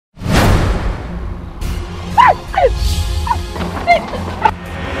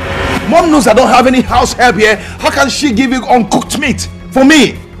Mom knows I don't have any house help here. How can she give you uncooked meat for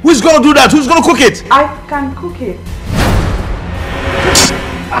me? Who's gonna do that? Who's gonna cook it? I can cook it.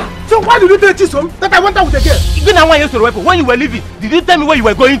 So why did you tell Chisom that I went out with a girl? Even when you were leaving, did you tell me where you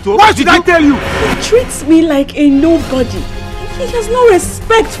were going to? Why should I tell you? He treats me like a nobody. He has no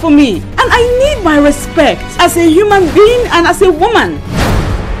respect for me. And I need my respect as a human being and as a woman.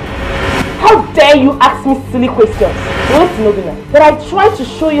 How dare you ask me silly questions? Listen, that I try to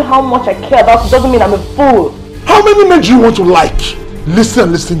show you how much I care about you doesn't mean I'm a fool. How many men do you want to like?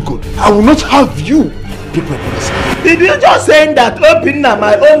 Listen good. I will not have you pick my policy. Did you just say that Obinna,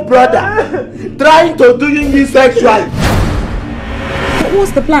 my own brother, trying to do you sexually?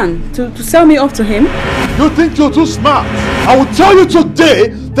 What's the plan? To sell me off to him? You think you're too smart? I will tell you today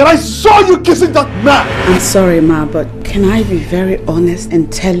that I saw you kissing that man. I'm sorry, Ma, but can I be very honest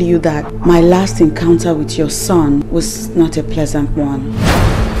and tell you that my last encounter with your son was not a pleasant one?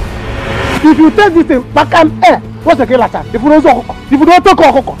 If you take this thing back and air, what's the girl? If you don't talk,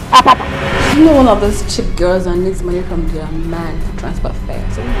 you know one of those cheap girls that needs money from their man for transport fare.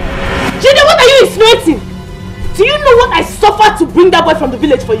 Gina, what are you insinuating? Do you know what I suffered to bring that boy from the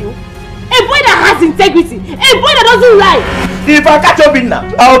village for you? A boy that has integrity, a boy that doesn't lie. If I catch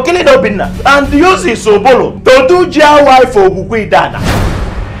Obinna, I'll kill Obinna and use his sobolo to do GRY for Bukwidana.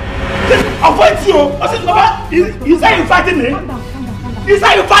 Avoid you. You say you fighting me? You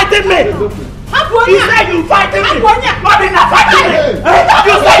say you fighting me? You say you fighting me? Obinna fighting me?